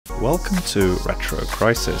welcome to Retro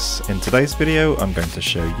Crisis. In today's video I'm going to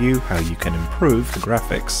show you how you can improve the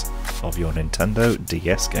graphics of your Nintendo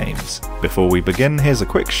DS games. Before we begin, here's a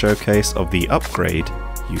quick showcase of the upgrade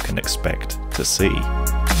you can expect to see.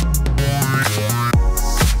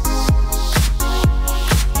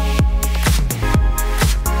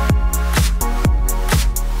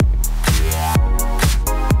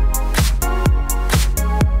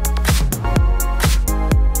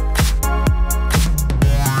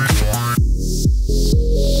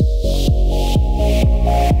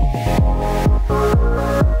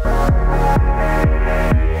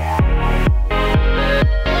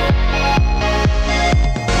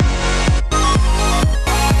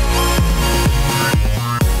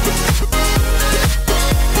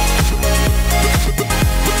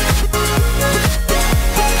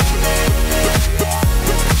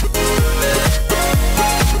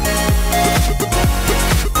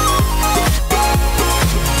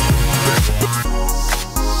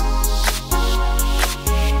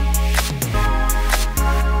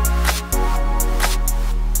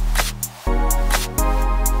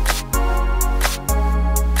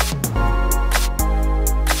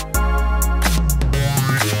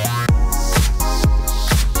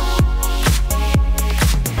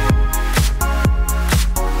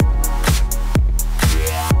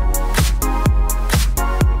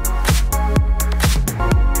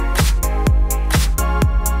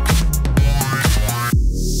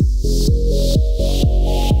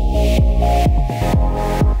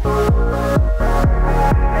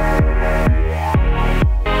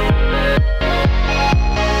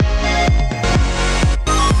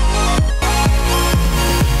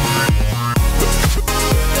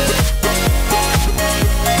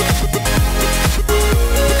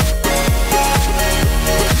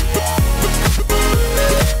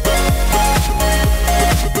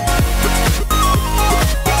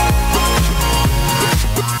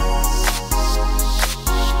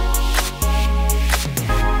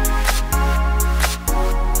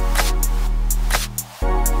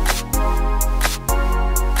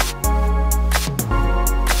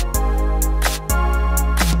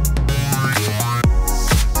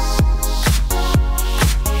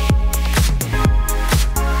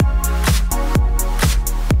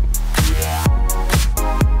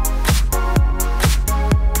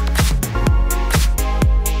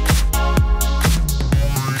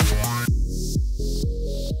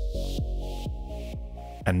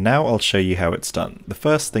 And now I'll show you how it's done. The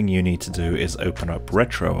first thing you need to do is open up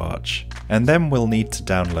RetroArch, and then we'll need to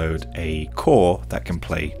download a core that can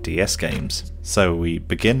play DS games. So we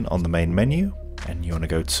begin on the main menu, and you want to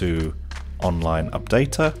go to Online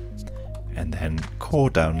Updater, and then Core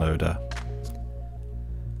Downloader.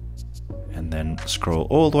 And then scroll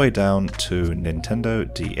all the way down to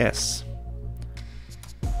Nintendo DS.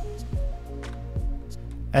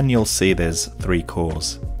 And you'll see there's 3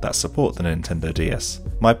 cores that support the Nintendo DS.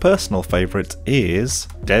 My personal favourite is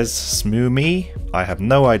DS Vs. I have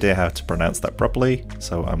no idea how to pronounce that properly,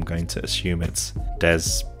 so I'm going to assume it's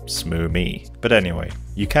DS Vs. But anyway,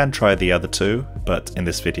 you can try the other 2, but in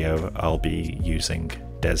this video I'll be using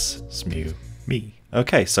DS Vs.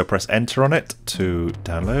 Okay, so press enter on it to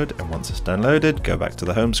download, and once it's downloaded, go back to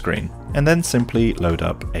the home screen, and then simply load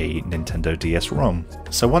up a Nintendo DS ROM.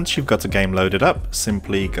 So once you've got a game loaded up,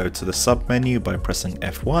 simply go to the sub menu by pressing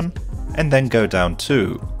F1, and then go down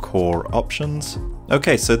to Core Options.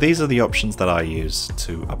 Okay, so these are the options that I use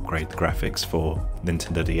to upgrade the graphics for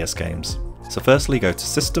Nintendo DS games. So firstly go to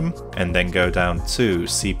System, and then go down to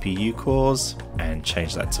CPU cores, and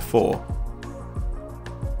change that to 4.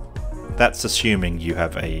 That's assuming you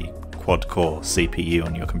have a quad-core CPU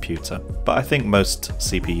on your computer, but I think most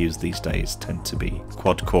CPUs these days tend to be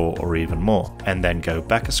quad-core or even more. And then go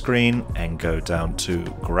back a screen and go down to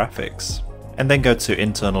Graphics. And then go to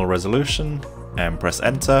Internal Resolution and press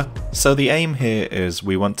enter. So the aim here is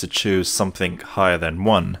we want to choose something higher than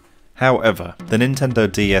 1. However, the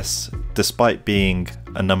Nintendo DS, despite being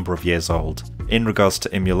a number of years old, in regards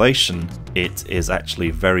to emulation, it is actually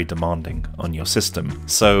very demanding on your system.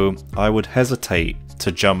 So I would hesitate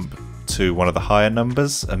to jump to one of the higher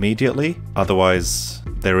numbers immediately, otherwise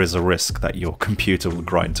there is a risk that your computer will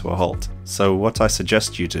grind to a halt. So what I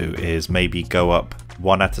suggest you do is maybe go up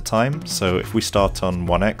 1 at a time. So if we start on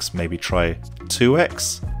 1x, maybe try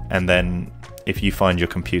 2x, and then if you find your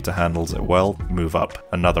computer handles it well, move up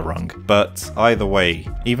another rung. But either way,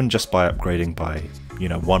 even just by upgrading by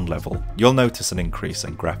 1 level, you'll notice an increase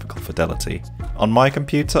in graphical fidelity. On my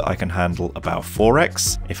computer I can handle about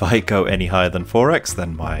 4x. If I go any higher than 4x,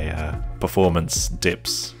 then my performance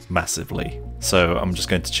dips massively. So I'm just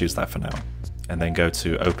going to choose that for now. and then go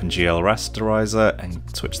to OpenGL Rasterizer and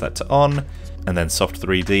switch that to on, and then Soft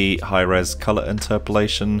 3D high-res color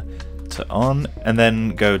interpolation to on, and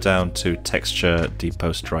then go down to texture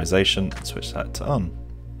deposterization and switch that to on.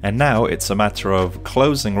 And now it's a matter of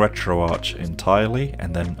closing RetroArch entirely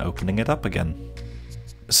and then opening it up again.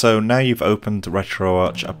 So now you've opened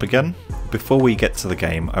RetroArch up again. Before we get to the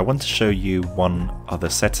game, I want to show you one other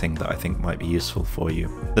setting that I think might be useful for you.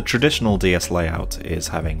 The traditional DS layout is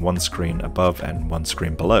having one screen above and one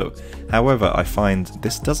screen below. However, I find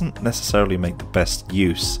this doesn't necessarily make the best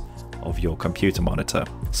use of your computer monitor.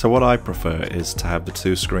 So what I prefer is to have the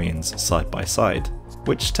two screens side by side,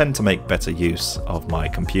 which tend to make better use of my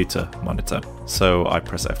computer monitor. So I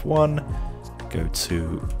press F1, go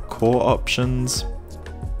to Core Options,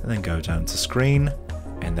 and then go down to Screen,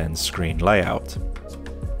 and then Screen Layout.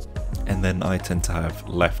 And then I tend to have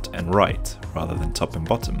left and right, rather than top and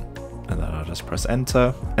bottom. And then I'll just press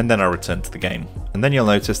Enter, and then I'll return to the game. And then you'll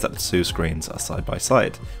notice that the two screens are side by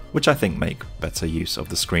side, which I think make better use of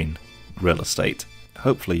the screen real estate.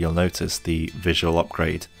 Hopefully you'll notice the visual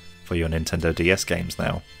upgrade for your Nintendo DS games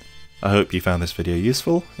now. I hope you found this video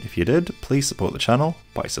useful. If you did, please support the channel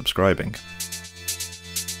by subscribing.